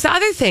 because here's the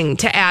other thing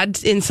to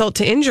add insult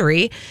to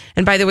injury.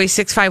 And by the way,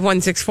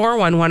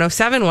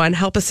 651-641-1071,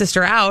 help a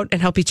sister out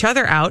and help each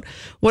other out.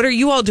 What are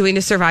you all doing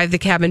to survive the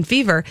cabin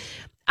fever?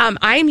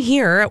 I'm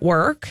here at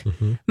work.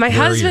 Mm-hmm. My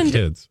Where are your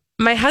kids?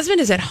 My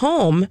husband is at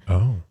home,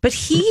 but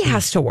he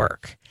has to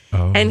work.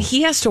 Oh. And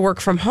he has to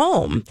work from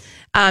home.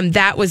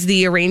 That was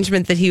the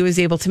arrangement that he was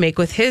able to make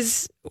with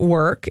his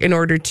work in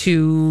order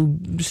to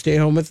stay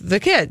home with the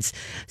kids.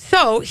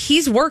 So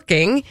he's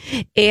working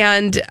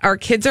and our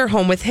kids are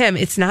home with him.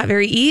 It's not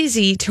very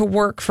easy to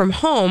work from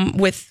home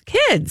with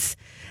kids.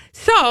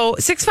 So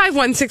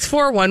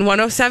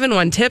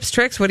 651-641-1071. Tips,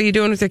 tricks. What are you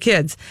doing with your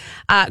kids?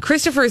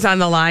 Christopher's on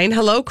the line.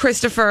 Hello,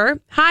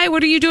 Christopher. Hi,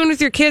 what are you doing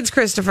with your kids,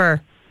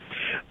 Christopher?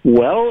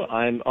 Well,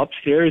 I'm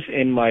upstairs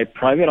in my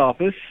private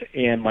office,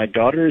 and my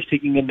daughter is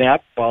taking a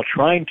nap while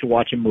trying to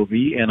watch a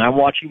movie, and I'm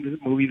watching the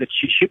movie that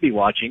she should be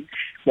watching,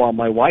 while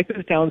my wife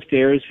is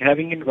downstairs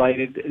having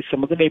invited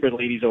some of the neighbor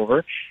ladies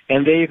over,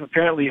 and they've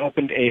apparently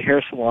opened a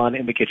hair salon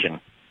in the kitchen.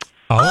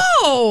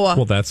 Oh!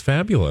 Well, that's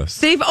fabulous.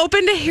 They've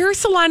opened a hair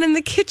salon in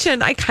the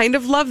kitchen. I kind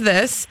of love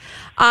this.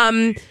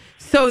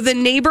 So the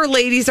neighbor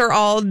ladies are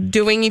all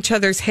doing each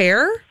other's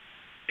hair?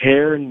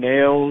 Hair,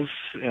 nails,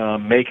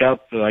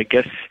 makeup, I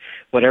guess...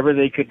 Whatever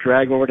they could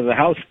drag over to the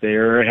house,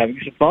 they're having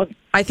some fun.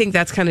 I think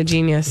that's kind of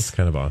genius. It's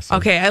kind of awesome.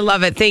 Okay, I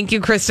love it. Thank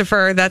you,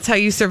 Christopher. That's how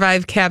you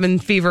survive cabin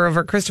fever over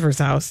at Christopher's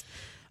house.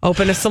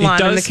 Open a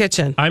salon in the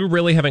kitchen. I'm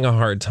really having a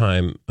hard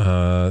time.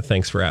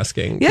 Thanks for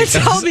asking. Yeah,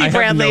 tell me,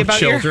 Bradley, about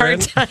your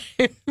hard time.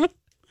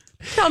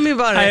 Tell me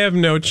about it. I have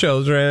no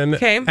children.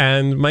 Okay.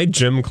 And my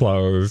gym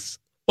clothes.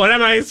 What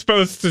am I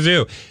supposed to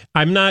do?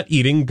 I'm not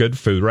eating good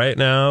food right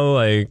now,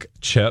 like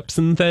chips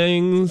and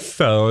things.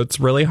 So it's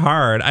really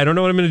hard. I don't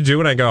know what I'm going to do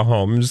when I go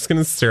home. I'm just going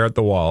to stare at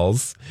the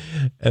walls.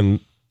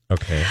 And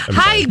okay.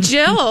 Hi,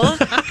 Jill.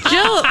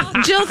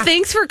 Jill,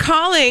 thanks for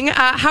calling.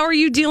 How are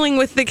you dealing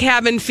with the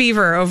cabin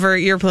fever over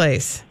at your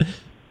place?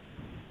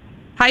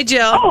 Hi,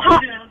 Jill. Oh,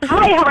 hi.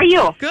 How are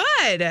you?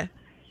 Good.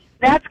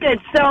 That's good.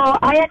 So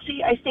I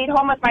stayed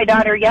home with my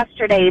daughter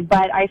yesterday,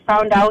 but I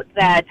found out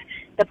that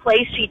the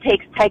place she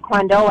takes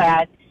Taekwondo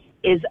at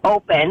is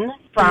open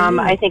from,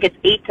 I think it's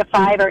 8 to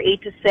 5 or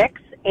 8 to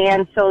 6.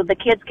 And so the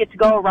kids get to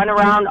go run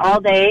around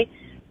all day,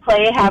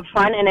 play, have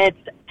fun, and it's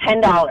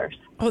 $10.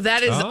 Oh,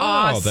 that is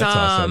awesome. That's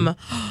awesome.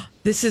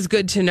 This is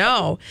good to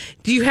know.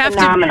 Do you have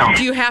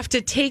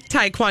to take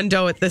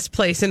Taekwondo at this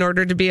place in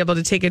order to be able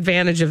to take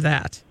advantage of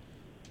that?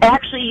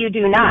 Actually, you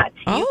do not.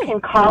 You can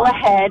call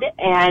ahead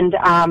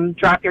and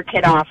drop your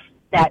kid off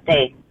that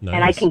day. Nice.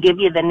 And I can give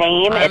you the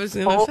name. It's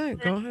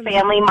Boltz's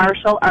Family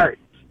Martial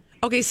Arts.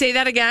 Okay, say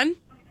that again.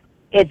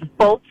 It's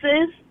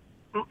Boltz's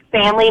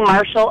Family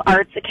Martial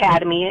Arts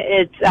Academy.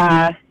 It's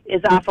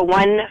is off of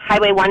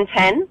Highway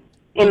 110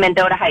 in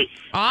Mendota Heights.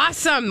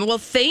 Awesome. Well,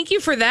 thank you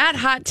for that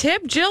hot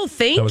tip, Jill.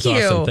 Thank you. That was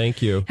awesome.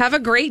 Thank you. Have a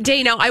great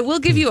day. Now, I will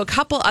give you a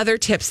couple other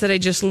tips that I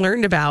just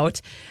learned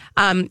about.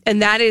 And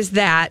that is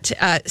that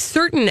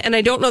certain, and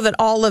I don't know that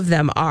all of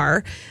them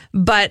are,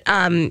 but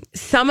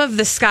some of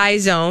the Sky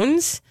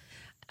Zones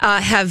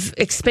have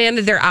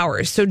expanded their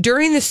hours. So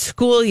during the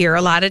school year,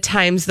 a lot of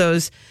times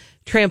those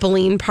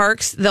trampoline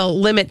parks, they'll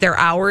limit their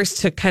hours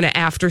to kind of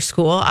after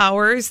school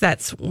hours.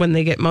 That's when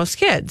they get most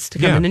kids to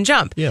come in and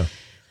jump. Yeah.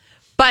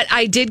 But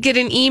I did get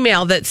an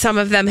email that some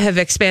of them have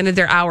expanded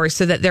their hours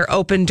so that they're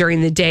open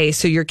during the day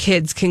so your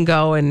kids can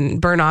go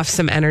and burn off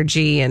some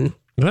energy. And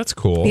that's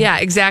cool. Yeah,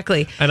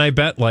 exactly. And I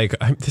bet,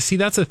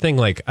 that's the thing.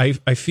 Like, I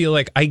feel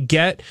like I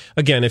get,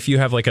 again, if you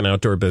have like an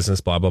outdoor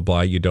business, blah, blah,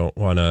 blah, you don't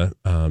want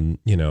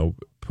to,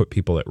 put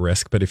people at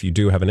risk. But if you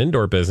do have an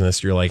indoor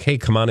business, you're like, hey,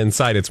 come on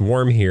inside. It's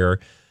warm here.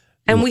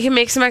 And we can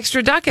make some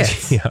extra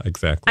ducats. Yeah,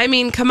 exactly. I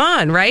mean, come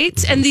on, right?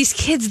 Mm-hmm. And these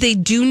kids, they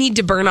do need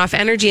to burn off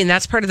energy. And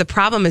that's part of the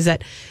problem is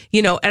that,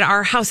 at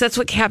our house, that's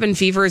what cabin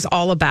fever is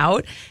all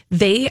about.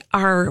 They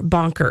are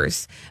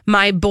bonkers.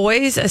 My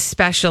boys,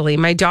 especially.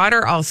 My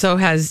daughter also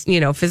has,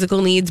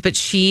 physical needs, but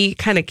she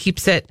kind of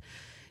keeps it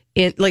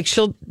in, like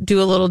she'll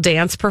do a little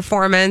dance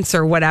performance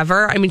or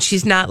whatever. I mean,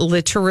 she's not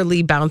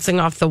literally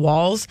bouncing off the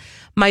walls.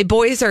 My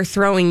boys are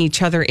throwing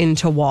each other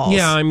into walls.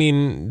 Yeah, I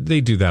mean, they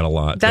do that a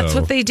lot. That's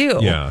what they do.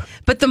 Yeah.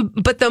 But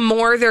the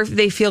more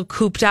they feel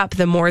cooped up,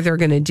 the more they're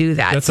going to do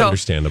that. That's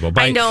understandable.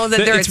 I know that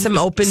there are some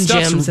open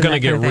gyms. Stuff's going to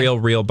get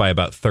real by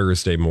about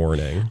Thursday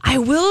morning. I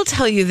will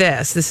tell you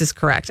this. This is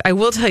correct. I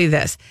will tell you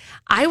this.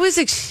 I was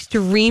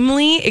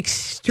extremely,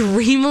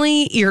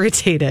 extremely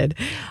irritated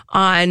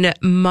on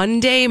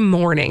Monday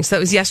morning. So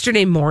it was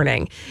yesterday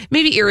morning.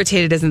 Maybe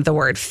irritated isn't the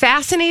word.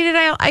 Fascinated,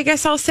 I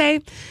guess I'll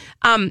say.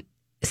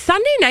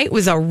 Sunday night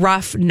was a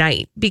rough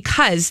night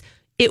because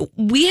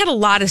we had a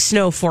lot of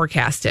snow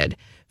forecasted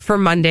for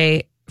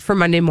Monday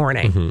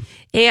morning. Mm-hmm.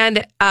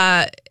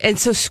 And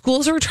so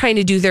schools were trying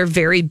to do their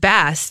very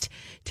best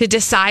to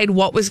decide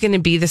what was going to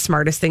be the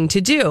smartest thing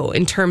to do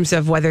in terms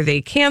of whether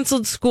they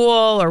canceled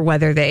school or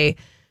whether they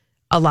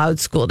allowed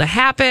school to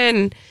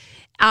happen.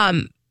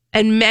 And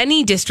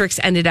many districts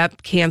ended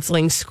up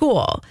canceling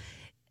school.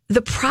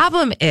 The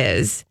problem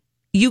is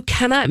you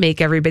cannot make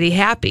everybody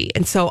happy.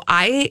 And so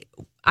I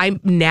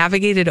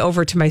navigated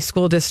over to my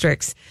school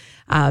district's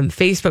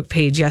Facebook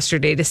page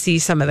yesterday to see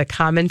some of the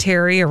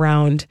commentary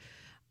around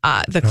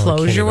the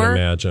closure. I can't even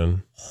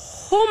imagine.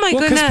 Oh my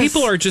goodness. Because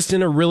people are just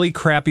in a really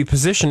crappy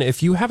position.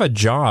 If you have a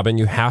job and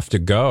you have to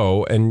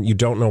go and you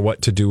don't know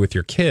what to do with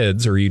your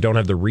kids, or you don't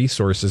have the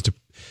resources to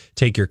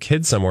take your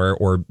kids somewhere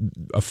or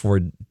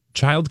afford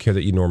childcare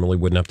that you normally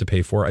wouldn't have to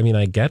pay for. I mean,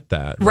 I get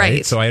that.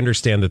 Right. So I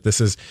understand that this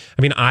is,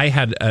 I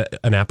had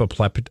an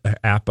apoplectic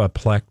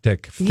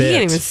fit. You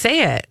can't even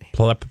say it.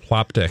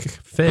 Apoplectic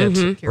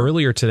fit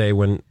earlier today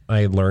when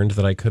I learned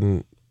that I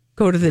couldn't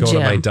go to the gym. To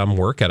my dumb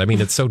workout. I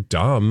mean, it's so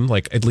dumb.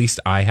 Like, at least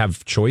I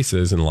have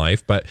choices in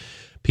life, but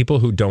people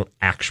who don't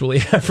actually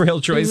have real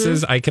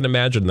choices, I can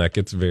imagine that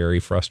gets very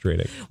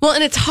frustrating. Well,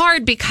 and it's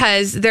hard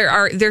because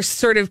there's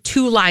sort of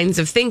two lines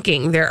of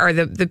thinking. There are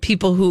the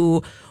people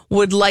who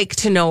would like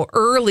to know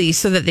early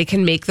so that they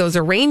can make those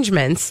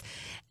arrangements.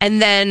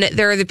 And then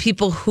there are the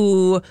people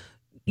who,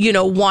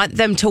 want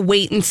them to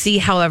wait and see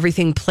how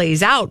everything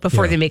plays out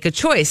before they make a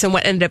choice. And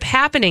what ended up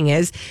happening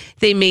is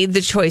they made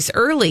the choice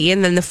early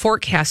and then the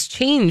forecast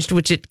changed,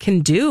 which it can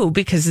do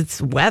because it's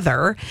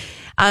weather.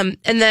 And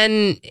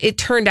then it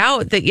turned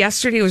out that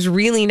yesterday was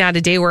really not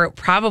a day where it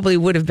probably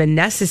would have been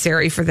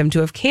necessary for them to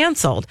have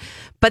canceled.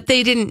 But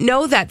they didn't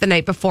know that the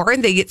night before,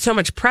 and they get so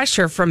much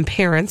pressure from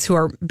parents who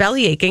are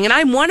belly aching, and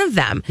I'm one of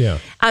them. Yeah.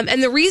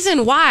 And the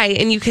reason why,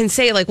 and you can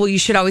say like, well, you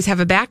should always have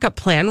a backup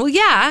plan. Well,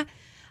 yeah,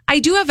 I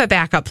do have a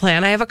backup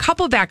plan. I have a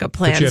couple backup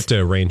plans. But you have to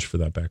arrange for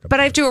that backup plan. But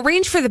I have to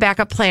arrange for the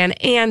backup plan,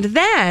 and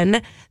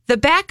then the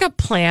backup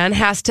plan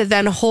has to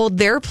then hold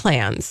their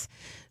plans,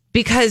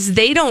 because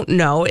they don't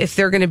know if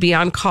they're going to be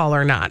on call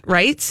or not,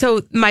 right?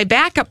 So my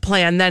backup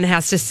plan then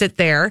has to sit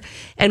there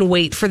and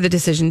wait for the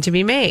decision to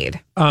be made.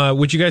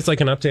 Would you guys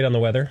like an update on the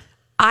weather?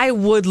 I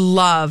would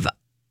love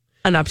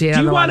an update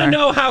on the weather. Do you want to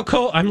know how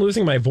cold? I'm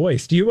losing my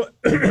voice. Do you?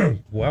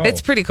 Wow,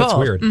 it's pretty cold. That's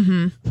weird.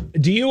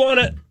 Mm-hmm. Do you want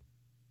to?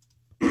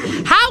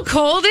 How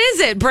cold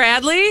is it,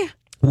 Bradley?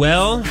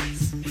 Well,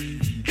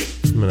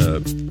 I'm going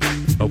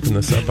to open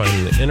this up on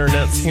the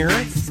internets here.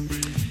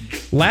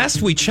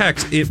 Last we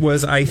checked, it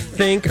was, I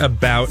think,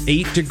 about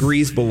 8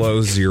 degrees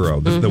below zero.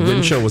 The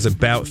wind chill was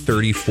about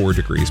 34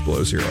 degrees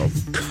below zero.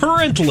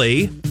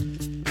 Currently,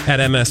 at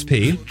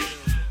MSP,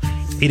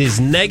 It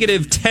is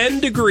negative 10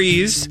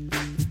 degrees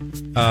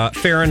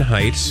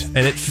Fahrenheit,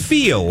 and it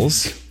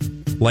feels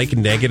like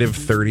negative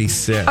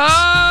 36.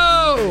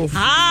 Oh!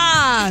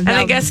 And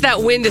I guess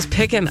that wind is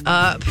picking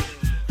up.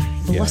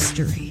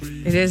 Blustery.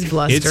 It is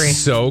blustery. It's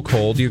so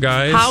cold, you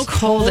guys. How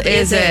cold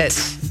is it?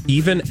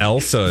 Even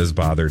Elsa is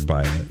bothered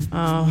by it.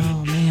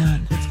 Oh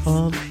man, it's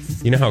cold.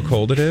 You know how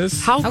cold it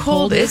is? How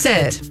cold is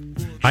it?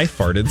 I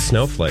farted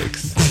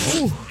snowflakes.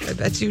 Ooh, I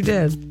bet you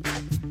did.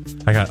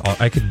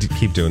 I could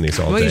keep doing these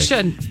all day. Well, you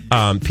should.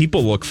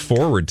 People look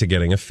forward to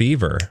getting a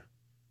fever.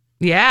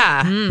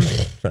 Yeah.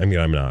 I mean,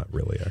 I'm not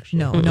really, actually.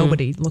 No,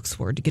 nobody looks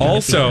forward to getting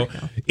Also, a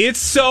fever. it's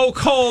so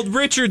cold.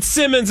 Richard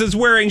Simmons is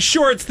wearing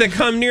shorts that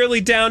come nearly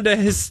down to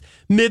his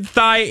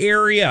mid-thigh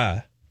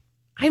area.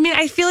 I mean,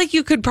 I feel like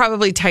you could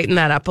probably tighten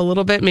that up a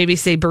little bit. Maybe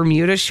say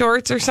Bermuda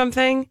shorts or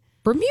something.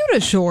 Bermuda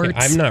shorts?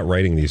 I'm not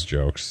writing these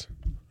jokes.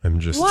 I'm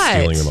just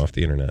stealing them off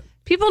the internet.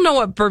 People know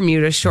what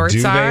Bermuda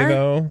shorts are. Do they,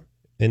 though?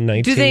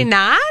 Do they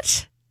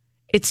not?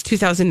 It's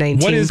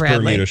 2019, What is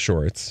Bradley. Bermuda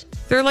shorts?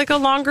 They're like a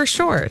longer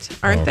short,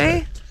 aren't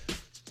they?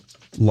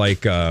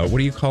 Like, what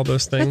do you call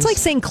those things? It's like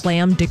saying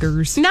clam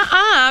diggers.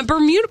 Nuh-uh.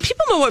 Bermuda.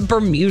 People know what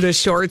Bermuda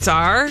shorts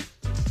are.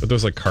 Are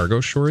those like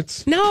cargo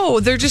shorts? No,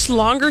 they're just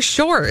longer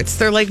shorts.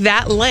 They're like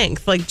that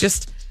length, like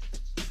just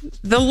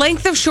the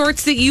length of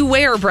shorts that you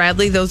wear,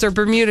 Bradley. Those are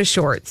Bermuda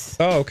shorts.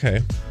 Oh,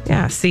 okay.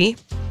 Yeah, see?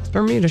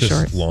 Bermuda Just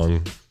shorts.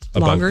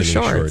 longer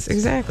shorts.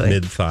 Exactly.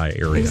 Mid-thigh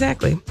area.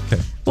 Exactly. Okay.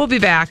 We'll be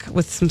back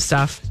with some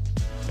stuff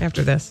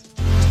after this.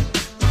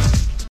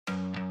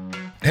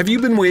 Have you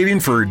been waiting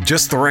for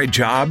just the right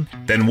job?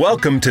 Then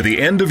welcome to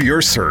the end of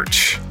your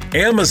search.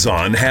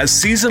 Amazon has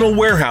seasonal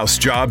warehouse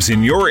jobs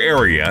in your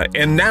area,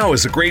 and now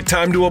is a great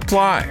time to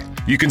apply.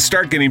 You can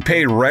start getting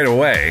paid right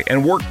away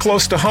and work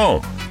close to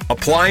home.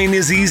 Applying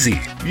is easy.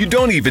 You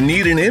don't even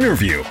need an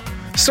interview.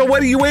 So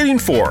what are you waiting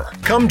for?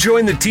 Come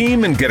join the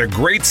team and get a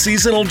great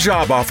seasonal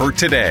job offer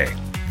today.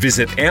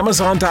 Visit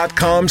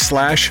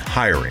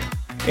Amazon.com/hiring.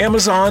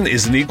 Amazon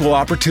is an equal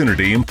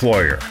opportunity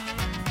employer.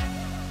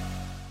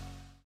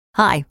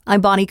 Hi,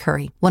 I'm Bonnie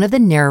Curry, one of the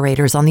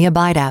narrators on the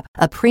Abide app,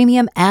 a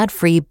premium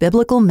ad-free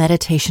biblical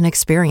meditation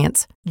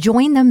experience.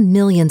 Join the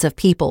millions of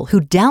people who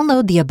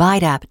download the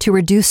Abide app to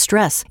reduce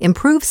stress,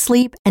 improve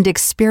sleep, and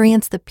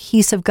experience the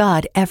peace of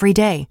God every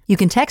day. You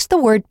can text the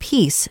word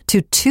peace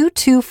to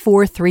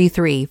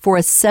 22433 for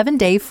a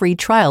 7-day free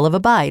trial of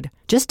Abide.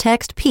 Just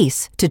text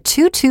peace to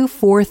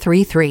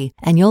 22433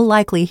 and you'll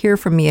likely hear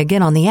from me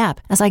again on the app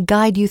as I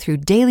guide you through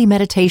daily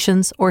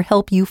meditations or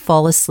help you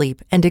fall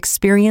asleep and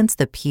experience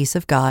the peace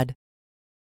of God.